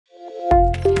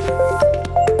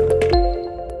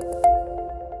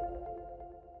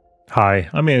Hi,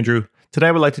 I'm Andrew. Today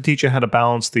I would like to teach you how to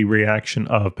balance the reaction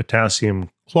of potassium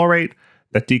chlorate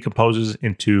that decomposes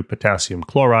into potassium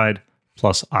chloride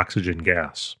plus oxygen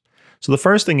gas. So the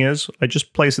first thing is I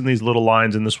just place in these little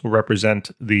lines, and this will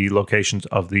represent the locations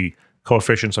of the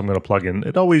coefficients I'm going to plug in.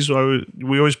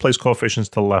 We always place coefficients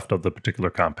to the left of the particular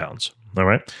compounds. All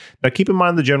right. Now keep in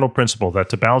mind the general principle that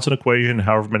to balance an equation,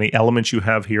 however many elements you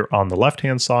have here on the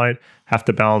left-hand side have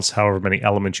to balance however many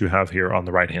elements you have here on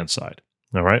the right-hand side.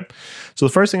 All right. So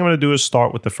the first thing I'm going to do is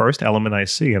start with the first element I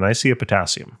see, and I see a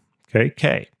potassium. Okay,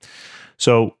 K.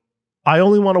 So I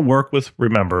only want to work with,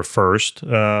 remember, first,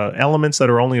 elements that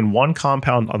are only in one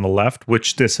compound on the left,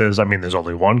 which this is. I mean, there's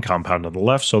only one compound on the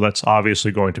left, so that's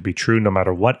obviously going to be true no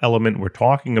matter what element we're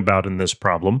talking about in this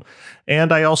problem.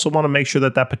 And I also want to make sure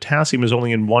that that potassium is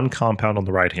only in one compound on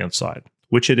the right-hand side,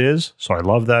 which it is. So I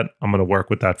love that. I'm going to work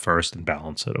with that first and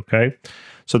balance it, okay?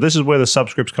 So this is where the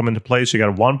subscripts come into play. So you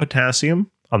got one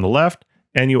potassium on the left,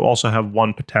 and you also have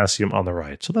one potassium on the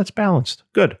right. So that's balanced.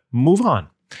 Good. Move on.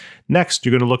 Next,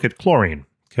 you're going to look at chlorine,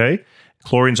 okay?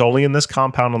 Chlorine's only in this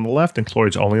compound on the left, and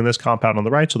chlorine's only in this compound on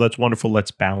the right, so that's wonderful.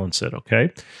 Let's balance it,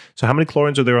 okay? So how many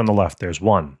chlorines are there on the left? There's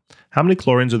one. How many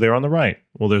chlorines are there on the right?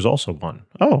 Well, there's also one.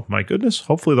 Oh, my goodness.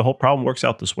 Hopefully the whole problem works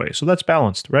out this way. So that's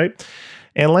balanced, right?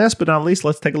 And last but not least,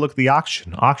 let's take a look at the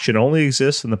oxygen. Oxygen only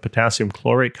exists in the potassium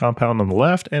chlorate compound on the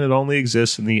left, and it only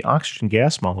exists in the oxygen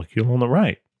gas molecule on the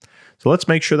right. So let's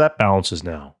make sure that balances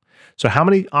now. So how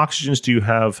many oxygens do you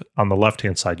have on the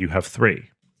left-hand side? You have 3.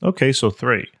 Okay, so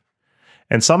 3.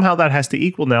 And somehow that has to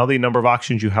equal now the number of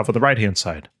oxygens you have on the right-hand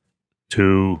side.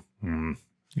 2. You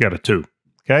got a 2.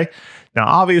 Okay? Now,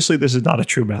 obviously, this is not a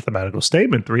true mathematical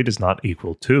statement. 3 does not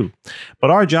equal 2.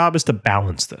 But our job is to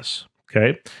balance this.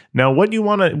 Okay? Now, what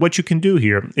you can do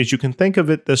here is you can think of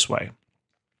it this way.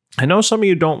 I know some of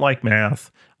you don't like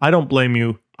math. I don't blame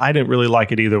you. I didn't really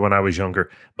like it either when I was younger,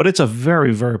 but it's a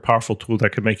very, very powerful tool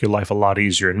that can make your life a lot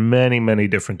easier in many, many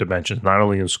different dimensions, not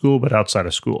only in school, but outside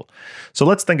of school. So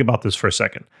let's think about this for a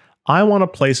second. I want to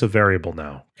place a variable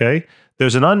now, okay?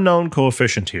 There's an unknown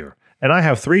coefficient here, and I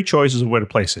have 3 choices of where to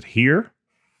place it: here,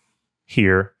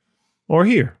 here, or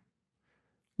here.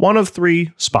 One of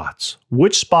 3 spots.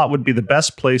 Which spot would be the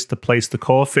best place to place the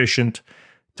coefficient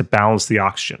to balance the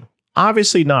oxygen?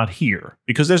 Obviously not here,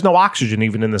 because there's no oxygen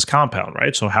even in this compound,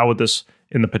 right? So how would this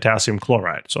in the potassium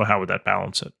chloride? So how would that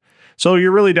balance it? So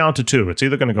you're really down to 2. It's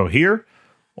either going to go here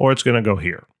or it's going to go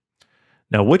here.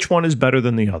 Now, which one is better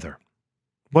than the other?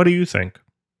 What do you think?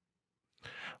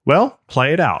 Well,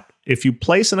 play it out. If you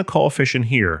place in a coefficient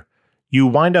here, you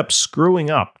wind up screwing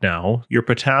up now your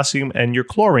potassium and your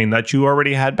chlorine that you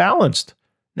already had balanced.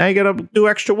 Now you got to do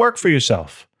extra work for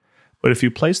yourself. But if you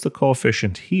place the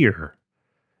coefficient here,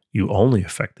 you only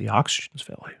affect the oxygen's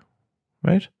value,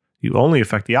 right? You only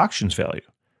affect the oxygen's value.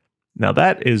 Now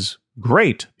that is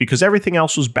great because everything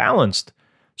else was balanced.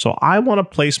 So I want to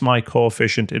place my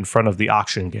coefficient in front of the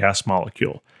oxygen gas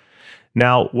molecule.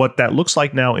 Now, what that looks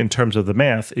like now in terms of the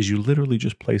math is you literally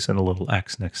just place in a little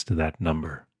x next to that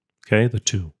number, okay, the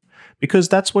 2. Because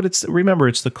that's what it's, remember,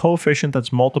 it's the coefficient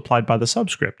that's multiplied by the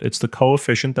subscript. It's the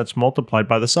coefficient that's multiplied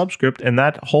by the subscript, and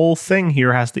that whole thing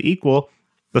here has to equal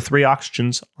the 3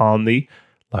 oxygens on the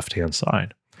left-hand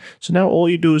side. So now all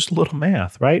you do is a little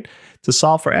math, right? To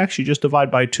solve for x, you just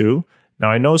divide by 2.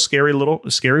 Now I know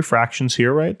scary fractions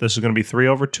here, right? This is going to be 3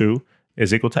 over 2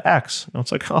 is equal to x. Now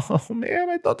it's like, oh man,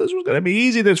 I thought this was going to be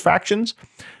easy. There's fractions.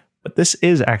 But this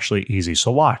is actually easy. So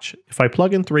watch. If I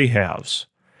plug in 3 halves,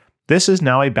 this is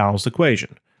now a balanced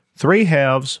equation. 3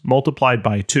 halves multiplied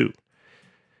by 2.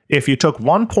 If you took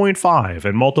 1.5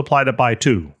 and multiplied it by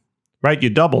 2, right?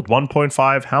 You doubled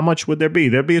 1.5. How much would there be?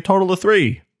 There'd be a total of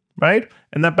 3, right?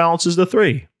 And that balances the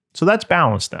 3. So that's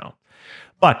balanced now.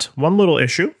 But one little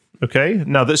issue, okay?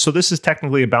 Now, this is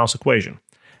technically a balanced equation.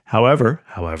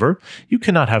 However, you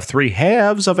cannot have 3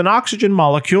 halves of an oxygen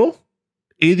molecule.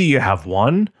 Either you have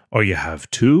 1, or you have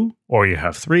 2, or you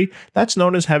have 3. That's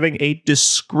known as having a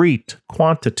discrete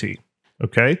quantity,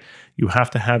 okay? You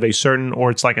have to have a certain, or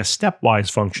it's like a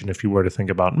stepwise function if you were to think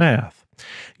about math.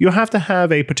 You have to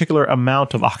have a particular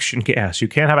amount of oxygen gas. You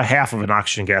can't have a half of an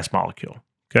oxygen gas molecule,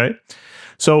 okay?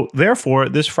 So therefore,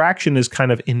 this fraction is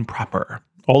kind of improper.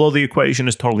 Although the equation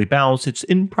is totally balanced, it's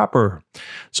improper.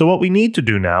 So what we need to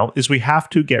do now is we have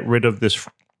to get rid of this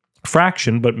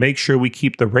fraction, but make sure we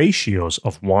keep the ratios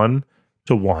of 1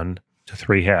 to 1 to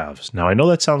 3 halves. Now, I know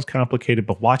that sounds complicated,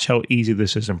 but watch how easy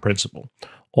this is in principle.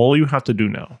 All you have to do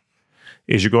now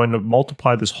is you're going to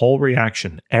multiply this whole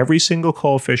reaction, every single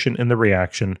coefficient in the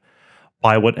reaction,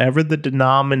 by whatever the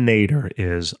denominator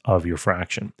is of your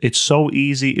fraction. It's so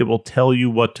easy, it will tell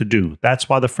you what to do. That's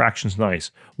why the fraction's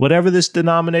nice. Whatever this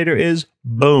denominator is,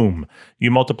 boom. You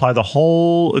multiply the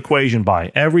whole equation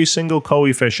by every single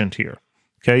coefficient here.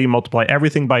 Okay, you multiply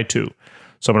everything by 2.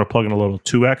 So I'm going to plug in a little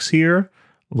 2x here,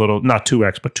 a little, not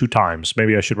 2x, but 2 times.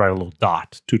 Maybe I should write a little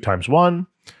dot. 2 times 1,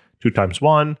 2 times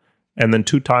 1, and then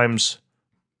 2 times,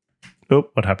 oh,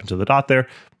 what happened to the dot there?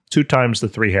 2 times the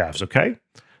 3/2, okay?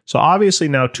 So obviously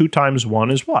now 2 times 1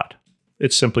 is what?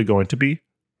 It's simply going to be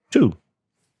 2.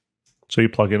 So you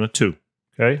plug in a 2,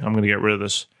 okay? I'm going to get rid of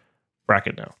this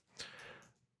bracket now.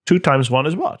 2 times 1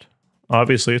 is what?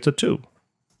 Obviously it's a 2.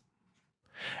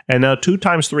 And now 2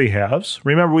 times 3/2,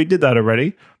 remember we did that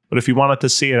already, but if you wanted to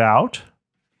see it out,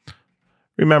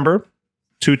 remember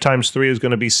 2 times 3 is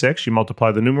going to be 6. You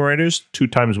multiply the numerators. 2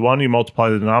 times 1, you multiply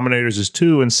the denominators is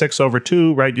 2. And 6 over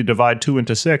 2, right? You divide 2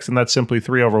 into 6, and that's simply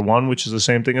 3 over 1, which is the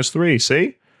same thing as 3.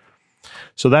 See?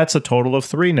 So that's a total of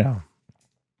 3 now.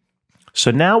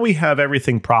 So now we have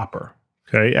everything proper.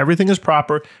 Okay? Everything is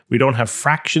proper. We don't have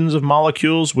fractions of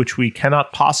molecules, which we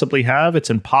cannot possibly have. It's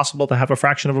impossible to have a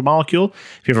fraction of a molecule.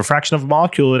 If you have a fraction of a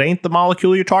molecule, it ain't the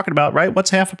molecule you're talking about, right?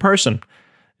 What's half a person?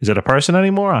 Is it a person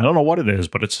anymore? I don't know what it is,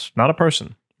 but it's not a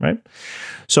person, right?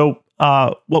 So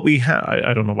what we have,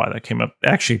 I don't know why that came up.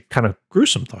 Actually, kind of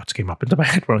gruesome thoughts came up into my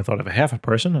head when I thought of a half a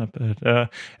person.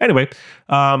 Anyway,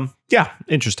 yeah,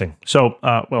 interesting. So,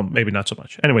 well, maybe not so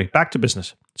much. Anyway, back to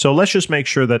business. So let's just make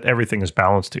sure that everything is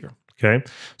balanced here, okay?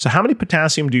 So how many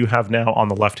potassium do you have now on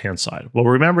the left-hand side? Well,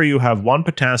 remember you have 1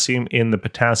 potassium in the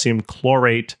potassium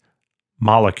chlorate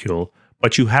molecule,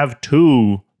 but you have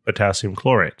 2 potassium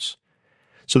chlorates.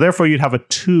 So therefore, you'd have a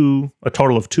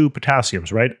total of 2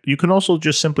 potassiums, right? You can also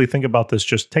just simply think about this.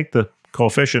 Just take the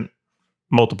coefficient,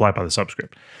 multiply it by the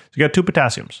subscript. So you got 2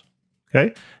 potassiums,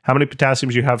 okay? How many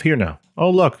potassiums you have here now? Oh,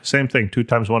 look, same thing. 2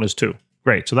 times 1 is 2.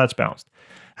 Great, so that's balanced.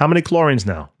 How many chlorines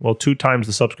now? Well, 2 times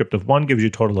the subscript of 1 gives you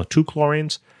a total of 2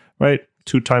 chlorines, right?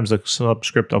 2 times the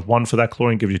subscript of 1 for that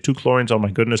chlorine gives you 2 chlorines. Oh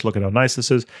my goodness, look at how nice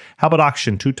this is. How about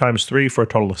oxygen? 2 times 3 for a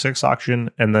total of 6 oxygen,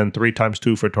 and then 3 times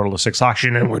 2 for a total of 6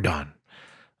 oxygen, and we're done.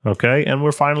 Okay, and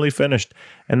we're finally finished.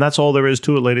 And that's all there is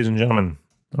to it, ladies and gentlemen.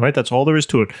 All right, that's all there is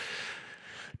to it.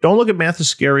 Don't look at math as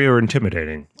scary or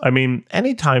intimidating. I mean,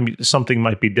 anytime something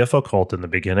might be difficult in the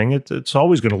beginning, it's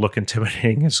always going to look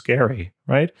intimidating and scary,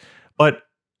 right? But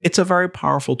it's a very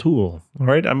powerful tool, all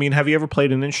right? I mean, have you ever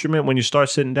played an instrument when you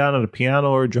start sitting down at a piano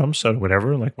or a drum set or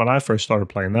whatever? Like when I first started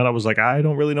playing that, I was like, I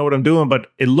don't really know what I'm doing, but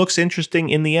it looks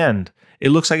interesting in the end. It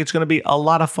looks like it's going to be a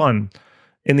lot of fun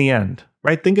in the end.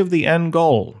 Right? Think of the end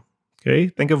goal, okay?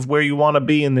 Think of where you want to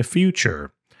be in the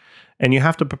future. And you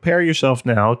have to prepare yourself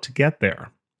now to get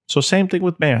there. So same thing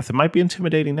with math. It might be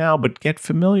intimidating now, but get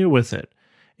familiar with it.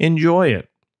 Enjoy it,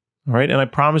 all right? And I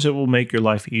promise it will make your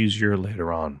life easier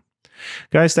later on.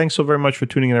 Guys, thanks so very much for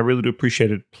tuning in. I really do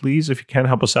appreciate it. Please, if you can,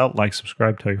 help us out. Like,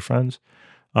 subscribe, tell your friends.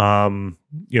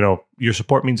 You know, your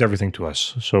support means everything to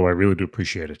us. So I really do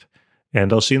appreciate it.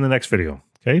 And I'll see you in the next video.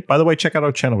 Okay. By the way, check out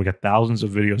our channel. We got thousands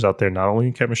of videos out there, not only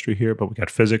in chemistry here, but we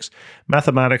got physics,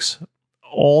 mathematics,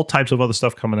 all types of other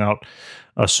stuff coming out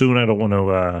soon. I want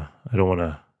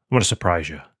to surprise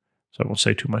you, so I won't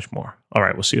say too much more. All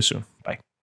right. We'll see you soon. Bye.